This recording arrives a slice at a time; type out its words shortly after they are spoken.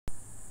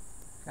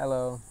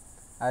Hello.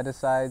 I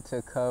decided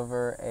to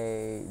cover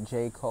a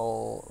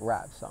JCole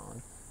rap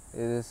song.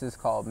 This is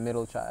called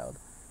Middle Child.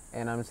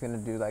 And I'm just going to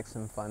do like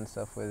some fun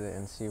stuff with it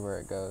and see where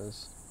it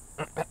goes.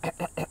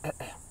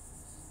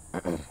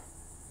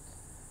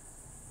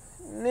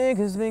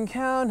 Niggas been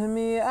counting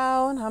me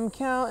out. I'm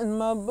counting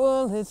my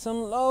bullets,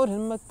 I'm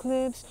loading my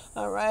clips.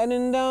 I'm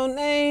writing down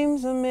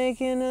names, I'm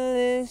making a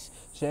list.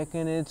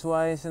 Checking it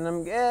twice and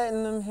I'm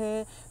getting them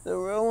hit. The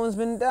real ones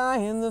been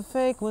dying, the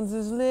fake ones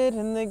is lit.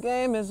 And the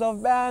game is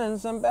off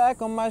balance, I'm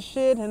back on my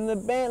shit. And the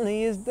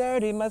Bentley is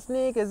dirty, my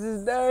sneakers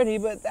is dirty.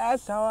 But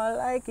that's how I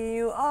like it,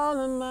 you all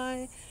in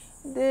my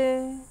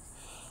dick.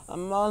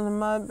 I'm all in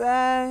my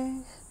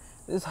bag,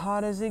 as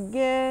hard as it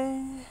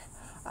gets.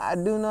 I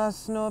do not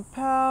snort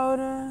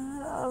powder,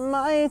 I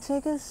might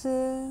take a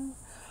sip.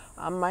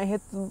 I might hit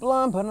the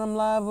blunt, but I'm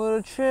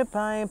liable to trip.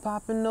 I ain't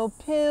popping no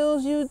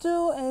pills, you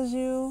do as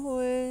you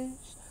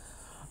wish.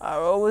 I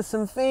roll with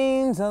some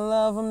fiends, I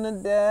love them to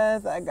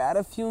death. I got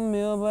a few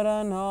mil, but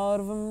I know all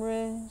of them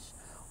rich.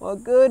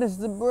 What good is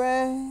the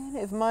bread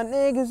if my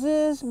niggas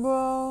is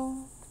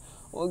broke?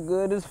 What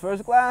good is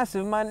first class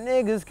if my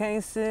niggas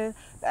can't sit?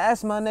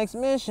 That's my next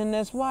mission,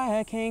 that's why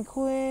I can't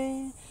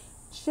quit.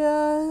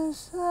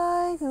 Just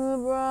like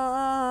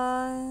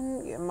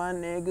LeBron, get my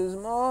niggas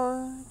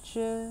more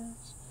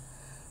chips.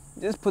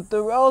 Just put the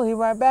rollie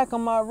right back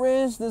on my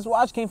wrist. This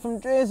watch came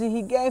from Drizzy,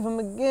 he gave him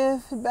a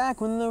gift.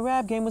 Back when the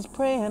rap game was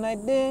praying I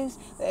dissed.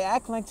 They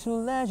act like two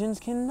legends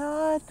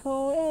cannot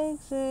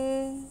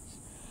coexist.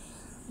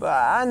 But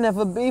I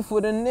never beef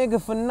with a nigga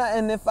for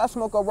nothing. If I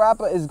smoke a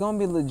rapper, it's gonna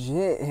be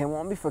legit. It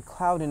won't be for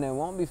clout and it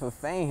won't be for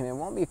fame. It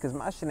won't be because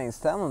my shit ain't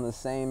selling the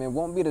same. It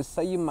won't be to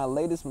sell you my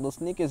latest little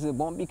sneakers. It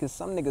won't be because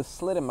some niggas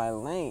slid in my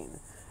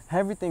lane.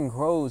 Everything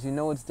grows, you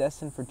know it's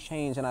destined for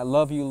change. And I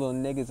love you little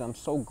niggas, I'm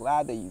so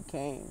glad that you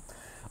came.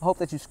 I hope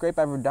that you scrape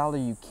every dollar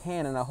you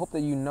can. And I hope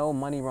that you know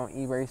money won't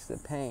erase the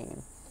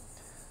pain.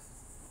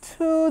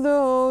 To the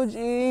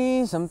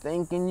OGs, I'm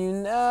thanking you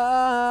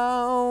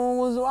now.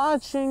 Was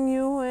watching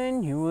you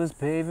when you was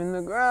paving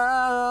the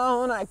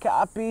ground. I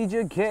copied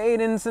your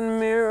cadence and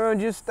mirrored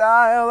your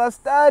style. I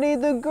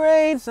studied the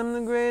greats, I'm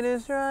the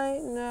greatest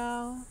right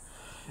now.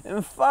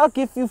 And fuck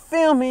if you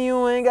feel me,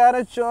 you ain't got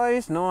a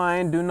choice. No, I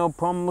ain't do no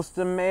promos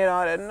to make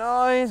all that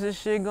noise. This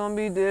shit gon'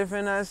 be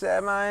different, I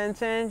set my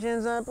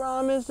intentions. I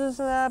promise to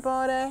slap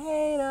all that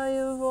hate out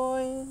your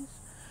voice.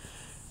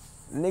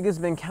 Niggas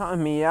been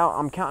counting me out,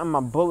 I'm counting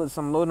my bullets,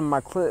 I'm loading my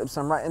clips,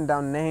 I'm writing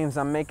down names,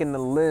 I'm making the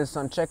list,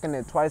 I'm checking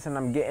it twice and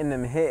I'm getting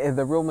them hit. If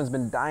the real one's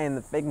been dying,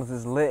 the fake ones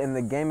is lit, and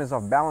the game is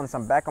off balance,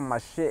 I'm back on my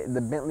shit. The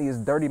Bentley is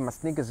dirty, my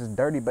sneakers is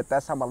dirty, but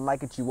that's how I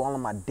like it, you all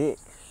on my dick.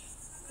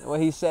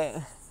 What he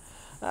said,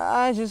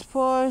 I just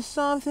poured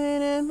something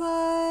in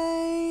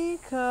my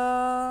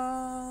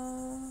cup.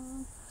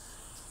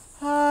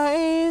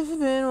 I've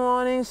been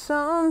wanting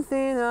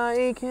something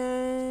I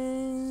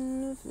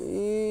can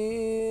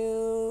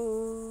feel.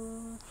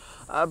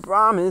 I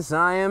promise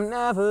I am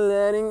never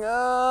letting up.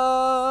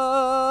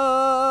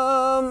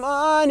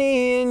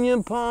 Money in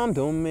your palm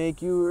don't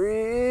make you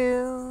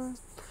real.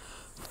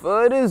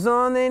 Foot is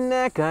on their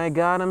neck, I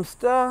got them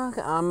stuck.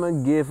 I'ma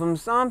give them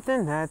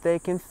something that they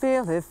can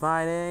feel. If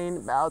I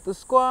ain't about the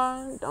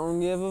squad, don't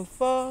give a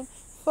fuck,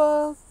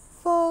 fuck,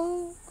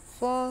 fuck,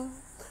 fuck.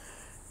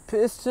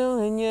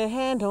 Pistol in your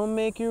hand don't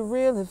make you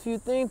real. If you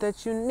think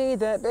that you need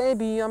that,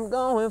 baby, I'm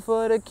going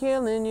for the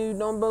killing. You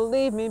don't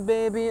believe me,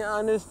 baby,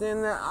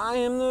 understand that I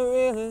am the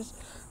realest.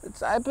 The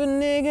type of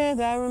nigga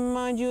that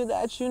remind you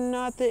that you're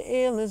not the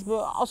illest, but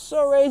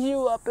also raise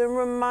you up and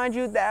remind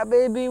you that,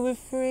 baby, we're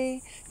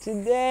free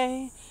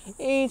today,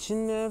 each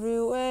and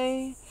every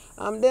way.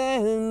 I'm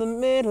dead in the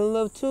middle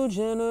of two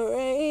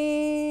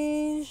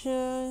generations.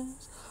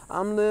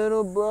 I'm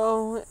little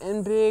bro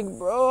and big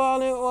bro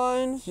all at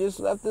once. Just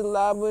left the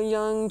lab with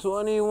young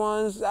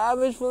 21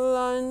 savage for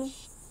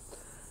lunch.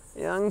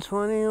 Young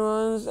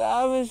 21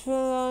 savage for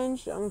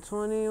lunch. Young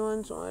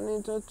 21,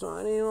 20 to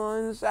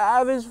 21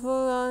 savage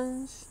for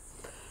lunch.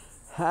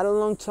 Had a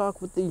long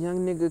talk with the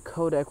young nigga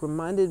Kodak.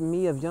 Reminded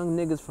me of young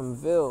niggas from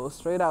Ville.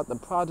 Straight out the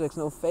projects,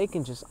 no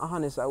faking, just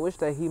honest. I wish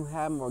that he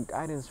had more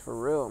guidance for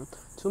real.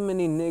 Too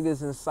many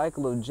niggas in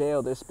cycle of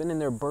jail. They're spending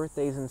their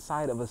birthdays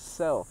inside of a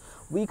cell.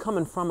 We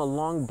coming from a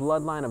long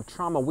bloodline of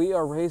trauma. We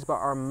are raised by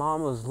our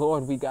mamas.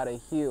 Lord, we gotta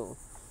heal.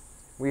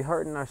 We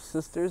hurting our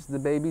sisters, the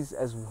babies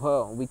as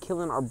well. We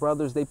killing our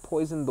brothers, they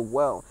poisoned the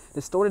well.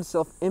 Distorted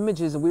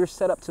self-images, and we're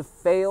set up to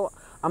fail.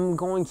 I'm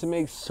going to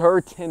make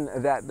certain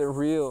that the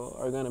real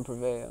are gonna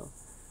prevail.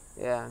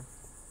 Yeah.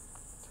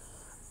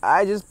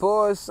 I just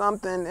poured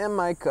something in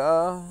my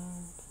cup.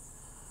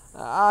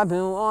 I've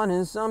been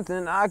wanting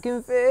something I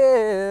can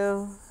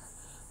feel.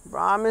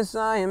 Promise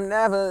I am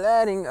never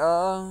letting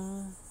up.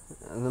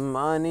 The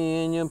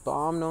money in your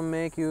palm don't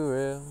make you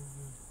real.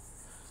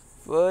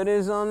 Foot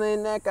is on their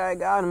neck, I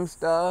got them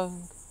stuck.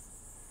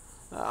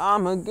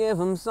 I'ma give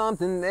them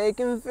something they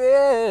can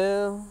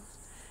feel.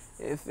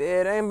 If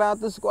it ain't about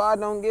the squad,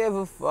 don't give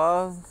a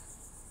fuck.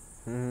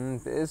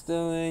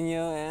 Pistol in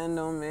your hand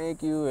don't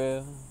make you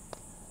real.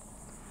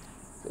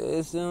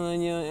 Pistol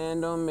in your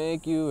hand don't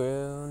make you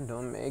real.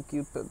 Don't make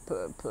you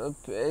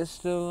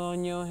pistol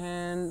on your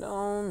hand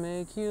don't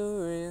make you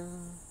real.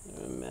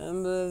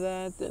 Remember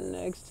that the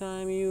next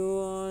time you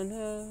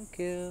wanna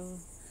kill.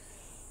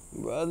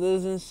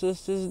 Brothers and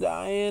sisters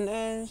dying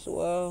as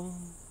well.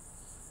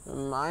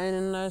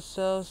 Reminding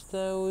ourselves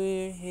that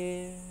we're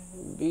here,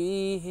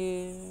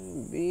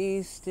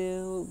 be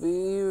still,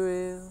 be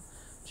real.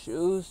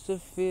 Choose to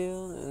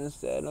feel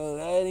instead of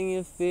letting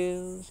your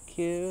feels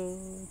kill.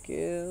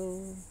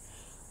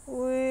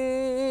 We